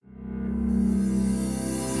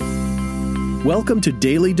Welcome to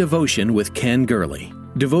Daily Devotion with Ken Gurley.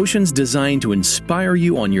 Devotions designed to inspire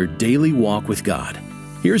you on your daily walk with God.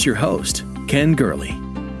 Here's your host, Ken Gurley.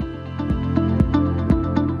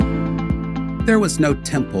 There was no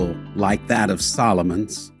temple like that of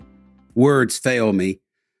Solomon's. Words fail me.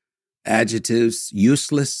 Adjectives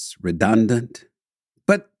useless, redundant.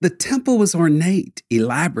 But the temple was ornate,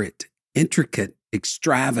 elaborate, intricate,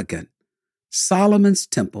 extravagant. Solomon's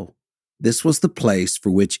temple. This was the place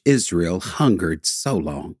for which Israel hungered so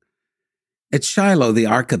long. At Shiloh, the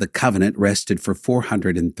Ark of the Covenant rested for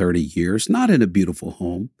 430 years, not in a beautiful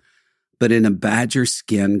home, but in a badger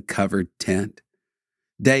skin-covered tent.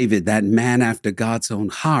 David, that man after God's own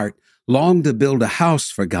heart, longed to build a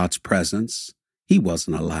house for God's presence. He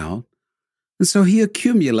wasn't allowed. And so he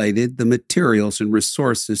accumulated the materials and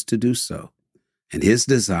resources to do so. And his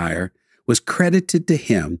desire was credited to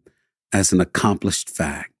him as an accomplished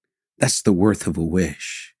fact. That's the worth of a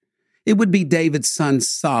wish. It would be David's son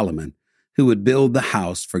Solomon who would build the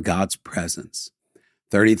house for God's presence.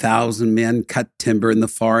 30,000 men cut timber in the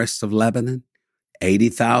forests of Lebanon.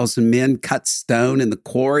 80,000 men cut stone in the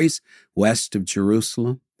quarries west of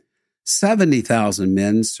Jerusalem. 70,000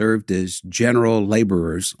 men served as general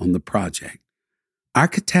laborers on the project.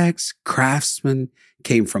 Architects, craftsmen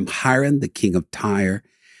came from Hiram, the king of Tyre.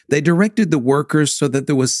 They directed the workers so that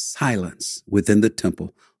there was silence within the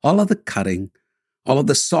temple. All of the cutting, all of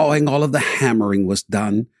the sawing, all of the hammering was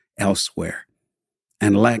done elsewhere.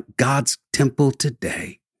 And like God's temple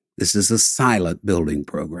today, this is a silent building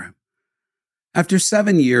program. After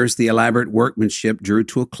 7 years, the elaborate workmanship drew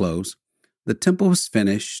to a close. The temple was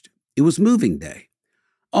finished. It was moving day.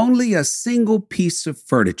 Only a single piece of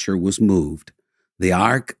furniture was moved, the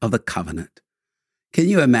Ark of the Covenant. Can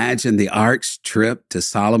you imagine the Ark's trip to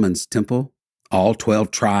Solomon's temple? All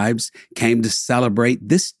 12 tribes came to celebrate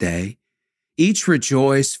this day. Each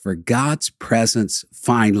rejoiced for God's presence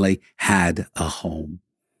finally had a home.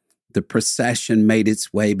 The procession made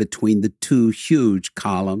its way between the two huge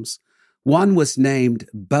columns. One was named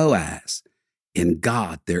Boaz, in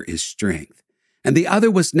God there is strength, and the other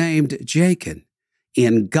was named Jachin,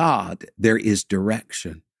 in God there is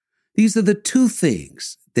direction. These are the two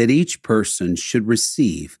things that each person should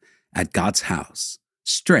receive at God's house: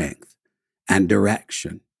 strength and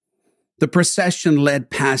direction. The procession led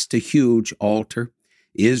past a huge altar.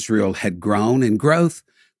 Israel had grown, and growth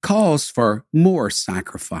calls for more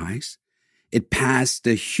sacrifice. It passed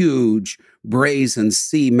a huge brazen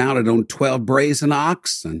sea mounted on 12 brazen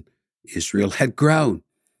oxen. Israel had grown.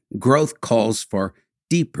 Growth calls for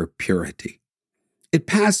deeper purity. It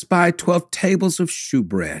passed by 12 tables of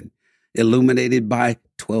shewbread, illuminated by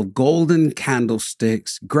 12 golden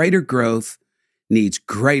candlesticks. Greater growth needs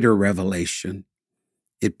greater revelation.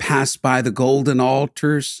 It passed by the golden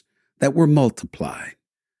altars that were multiplied.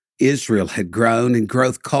 Israel had grown, and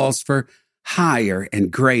growth calls for higher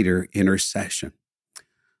and greater intercession.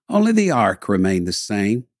 Only the ark remained the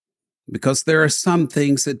same, because there are some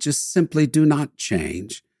things that just simply do not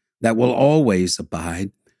change, that will always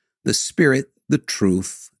abide. The Spirit, the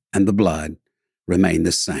truth, and the blood remain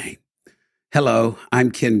the same. Hello,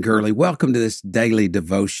 I'm Ken Gurley. Welcome to this daily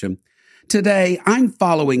devotion. Today, I'm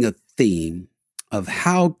following a theme of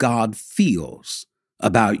how God feels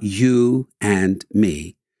about you and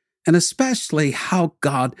me, and especially how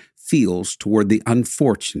God feels toward the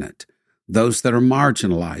unfortunate, those that are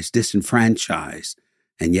marginalized, disenfranchised,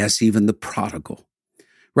 and yes, even the prodigal.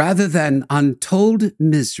 Rather than untold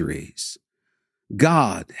miseries,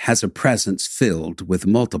 God has a presence filled with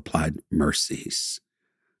multiplied mercies.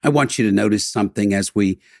 I want you to notice something as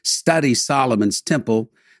we study Solomon's temple,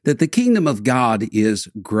 that the kingdom of God is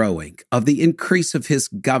growing. Of the increase of his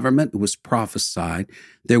government, it was prophesied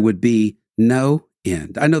there would be no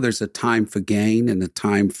end. I know there's a time for gain and a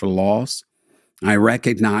time for loss. I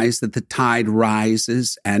recognize that the tide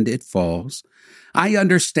rises and it falls. I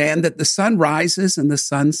understand that the sun rises and the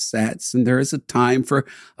sun sets, and there is a time for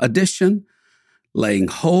addition, laying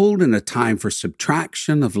hold, and a time for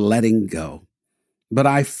subtraction, of letting go. But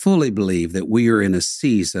I fully believe that we are in a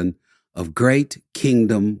season of great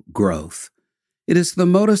kingdom growth. It is the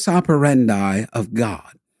modus operandi of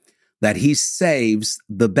God that he saves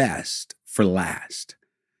the best for last.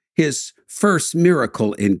 His first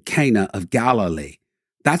miracle in Cana of Galilee,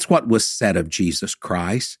 that's what was said of Jesus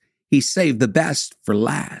Christ. He saved the best for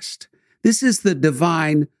last. This is the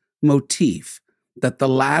divine motif, that the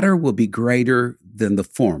latter will be greater than the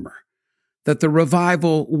former, that the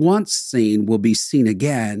revival once seen will be seen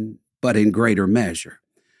again, but in greater measure.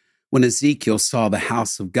 When Ezekiel saw the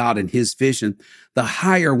house of God in his vision, the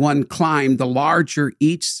higher one climbed, the larger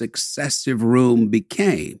each successive room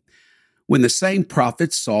became. When the same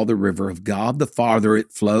prophet saw the river of God, the farther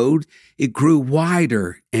it flowed, it grew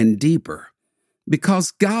wider and deeper.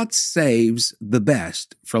 Because God saves the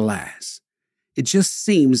best for last. It just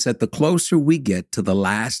seems that the closer we get to the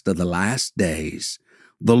last of the last days,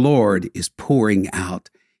 the Lord is pouring out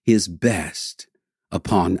His best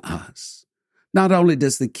upon us. Not only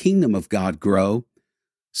does the kingdom of God grow,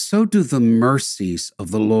 so do the mercies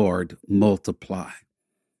of the Lord multiply.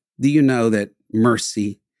 Do you know that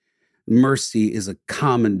mercy is a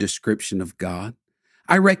common description of God?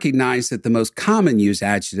 I recognize that the most common used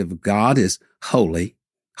adjective of God is holy,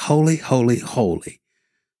 holy, holy, holy.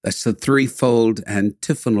 That's the threefold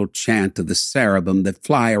antiphonal chant of the cherubim that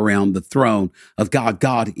fly around the throne of God.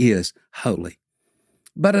 God is holy.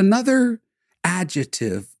 But another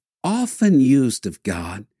adjective often used of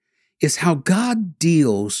God is how God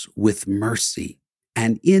deals with mercy.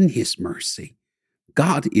 And in His mercy,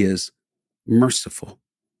 God is merciful.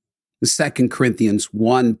 In 2 Corinthians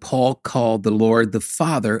 1, Paul called the Lord the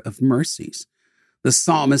Father of mercies. The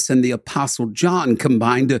psalmist and the apostle John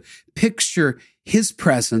combined to picture His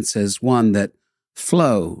presence as one that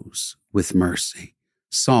flows with mercy.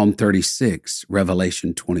 Psalm 36,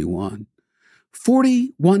 Revelation 21.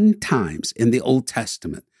 41 times in the Old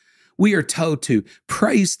Testament, we are told to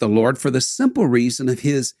praise the Lord for the simple reason of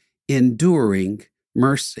His enduring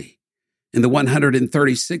mercy. In the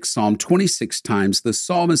 136th Psalm, 26 times, the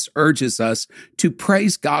psalmist urges us to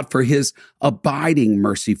praise God for His abiding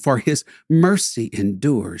mercy, for His mercy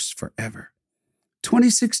endures forever.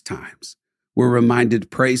 26 times, we're reminded to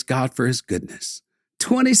praise God for His goodness.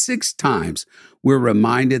 26 times, we're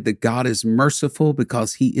reminded that God is merciful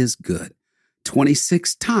because He is good.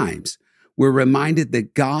 26 times, we're reminded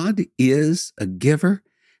that God is a giver,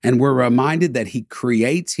 and we're reminded that He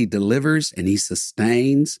creates, He delivers, and He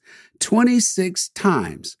sustains. 26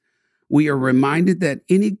 times, we are reminded that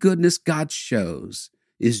any goodness God shows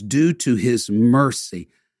is due to His mercy,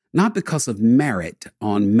 not because of merit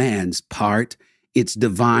on man's part. It's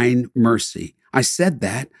divine mercy. I said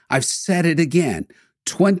that. I've said it again.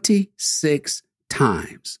 26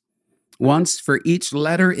 times. Once for each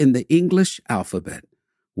letter in the English alphabet.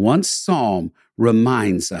 One psalm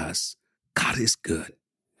reminds us God is good.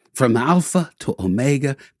 From Alpha to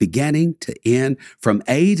Omega, beginning to end, from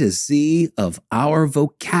A to Z of our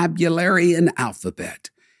vocabulary and alphabet,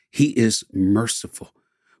 He is merciful.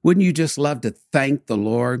 Wouldn't you just love to thank the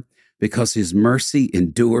Lord because His mercy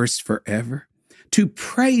endures forever? To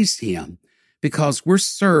praise Him because we're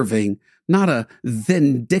serving not a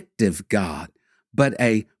vindictive God, but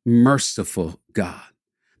a merciful God.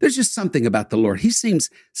 There's just something about the Lord. He seems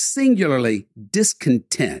singularly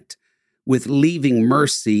discontent with leaving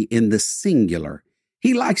mercy in the singular.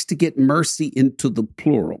 He likes to get mercy into the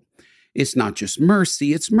plural. It's not just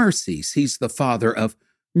mercy, it's mercies. He's the Father of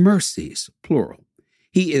mercies, plural.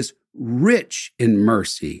 He is rich in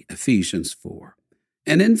mercy, Ephesians 4.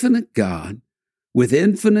 An infinite God with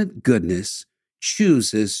infinite goodness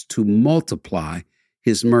chooses to multiply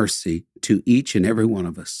His mercy to each and every one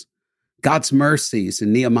of us. God's mercies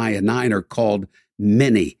in Nehemiah 9 are called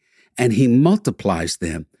many, and He multiplies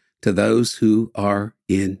them to those who are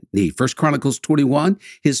in need. 1 Chronicles 21,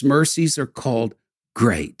 His mercies are called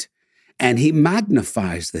great, and He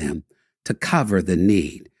magnifies them to cover the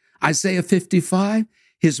need. Isaiah 55,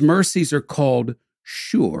 His mercies are called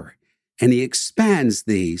sure, and He expands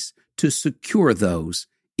these to secure those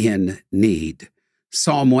in need.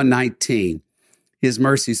 Psalm 119, His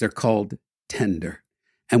mercies are called tender,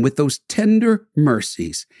 and with those tender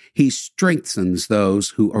mercies, He strengthens those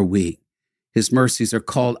who are weak. His mercies are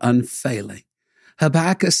called unfailing.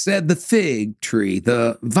 Habakkuk said the fig tree,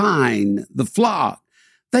 the vine, the flock,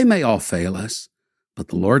 they may all fail us, but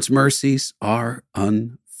the Lord's mercies are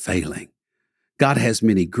unfailing. God has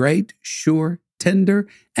many great, sure, tender,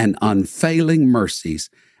 and unfailing mercies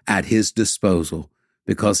at His disposal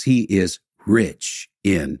because He is rich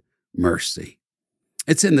in mercy.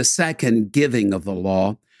 It's in the second giving of the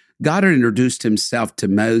law. God introduced Himself to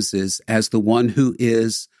Moses as the one who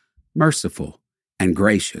is merciful and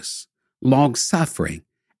gracious, long-suffering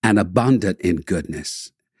and abundant in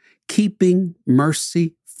goodness, keeping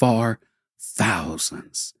mercy for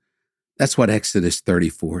thousands. That's what Exodus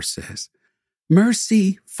 34 says.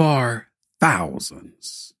 Mercy for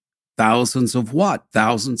thousands. Thousands of what?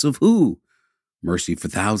 Thousands of who? Mercy for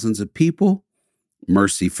thousands of people,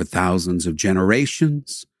 mercy for thousands of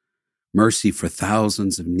generations, mercy for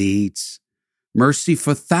thousands of needs, mercy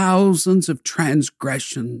for thousands of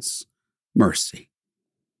transgressions, mercy,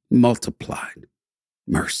 multiplied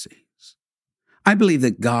mercies. I believe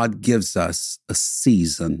that God gives us a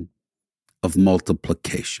season of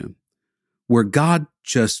multiplication where God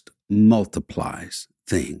just multiplies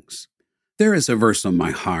things. There is a verse on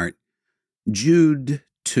my heart, Jude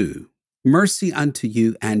 2. Mercy unto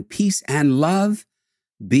you and peace and love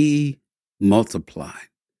be multiplied.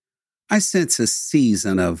 I sense a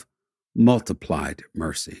season of multiplied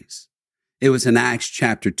mercies. It was in Acts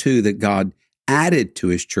chapter 2 that God added to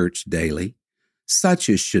his church daily, such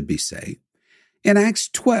as should be saved. In Acts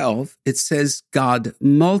 12, it says God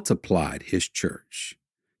multiplied his church.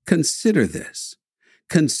 Consider this.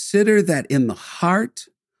 Consider that in the heart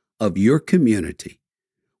of your community,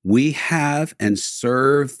 we have and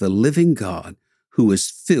serve the living God who is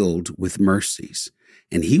filled with mercies,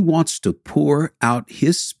 and he wants to pour out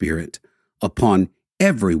his Spirit upon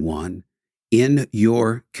everyone in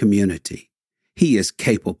your community. He is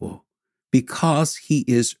capable because he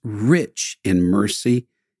is rich in mercy,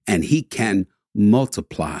 and he can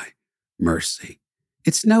multiply mercy.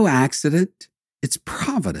 It's no accident. It's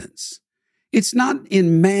providence. It's not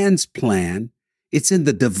in man's plan. It's in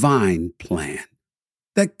the divine plan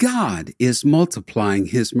that God is multiplying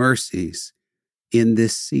his mercies in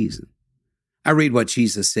this season. I read what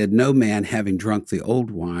Jesus said, no man having drunk the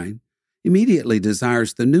old wine immediately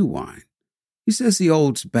desires the new wine. He says the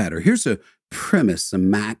old's better. Here's a premise, a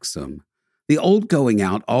maxim. The old going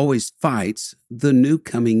out always fights the new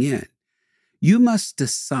coming in. You must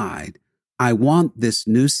decide, I want this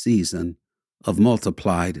new season of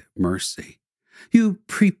multiplied mercy. You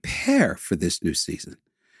prepare for this new season.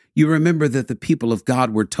 You remember that the people of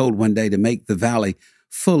God were told one day to make the valley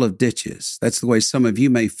full of ditches. That's the way some of you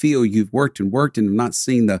may feel. You've worked and have not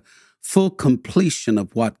seen the full completion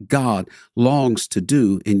of what God longs to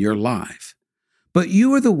do in your life. But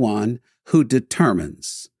you are the one who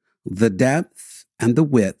determines the depth and the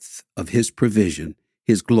width of his provision,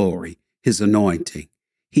 his glory, his anointing.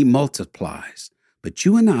 He multiplies. But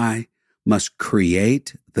you and I must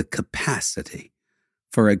create the capacity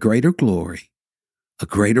for a greater glory, a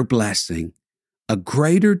greater blessing, a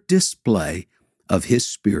greater display of his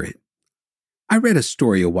Spirit. I read a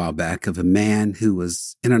story a while back of a man who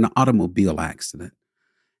was in an automobile accident.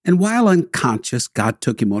 And while unconscious, God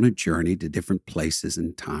took him on a journey to different places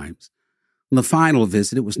and times. On the final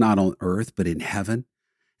visit, it was not on earth, but in heaven.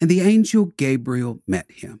 And the angel Gabriel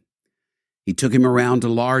met him. He took him around a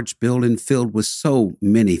large building filled with so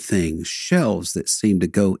many things, shelves that seemed to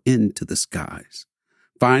go into the skies.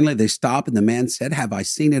 Finally, they stopped, and the man said, have I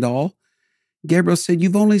seen it all? Gabriel said,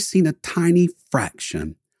 you've only seen a tiny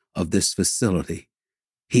fraction of this facility.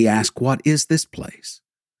 He asked, what is this place?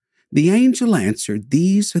 The angel answered,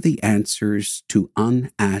 these are the answers to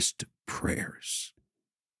unasked prayers.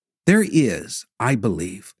 There is, I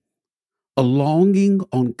believe, a longing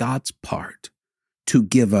on God's part to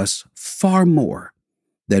give us far more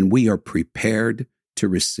than we are prepared to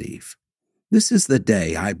receive. This is the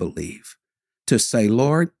day, I believe, to say,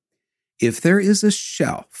 Lord, if there is a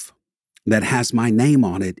shelf that has my name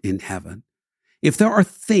on it in heaven, if there are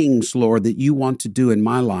things, Lord, that you want to do in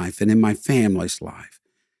my life and in my family's life,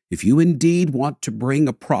 if you indeed want to bring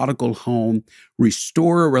a prodigal home,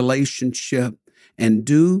 restore a relationship, and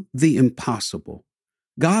do the impossible,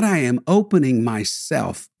 God, I am opening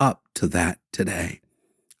myself up to that today.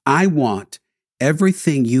 I want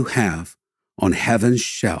everything you have on heaven's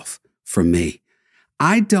shelf for me.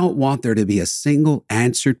 I don't want there to be a single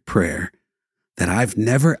answered prayer that I've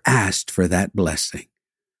never asked for that blessing.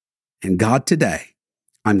 And God, today,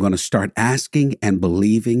 I'm going to start asking and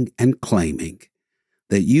believing and claiming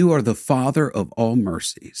that you are the Father of all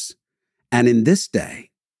mercies. And in this day,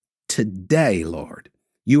 today, Lord,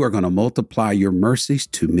 you are going to multiply your mercies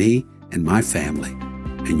to me and my family,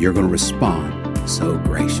 and you're going to respond so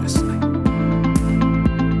graciously.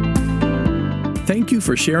 Thank you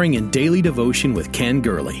for sharing in Daily Devotion with Ken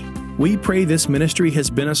Gurley. We pray this ministry has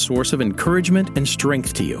been a source of encouragement and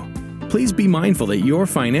strength to you. Please be mindful that your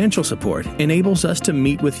financial support enables us to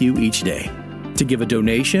meet with you each day. To give a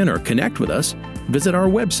donation or connect with us, visit our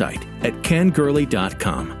website at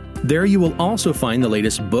kengurley.com. There you will also find the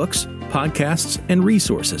latest books, podcasts, and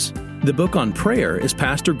resources. The book on prayer is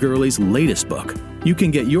Pastor Gurley's latest book. You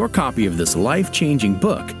can get your copy of this life-changing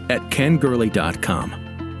book at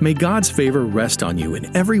kengurley.com. May God's favor rest on you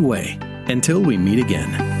in every way until we meet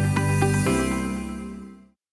again.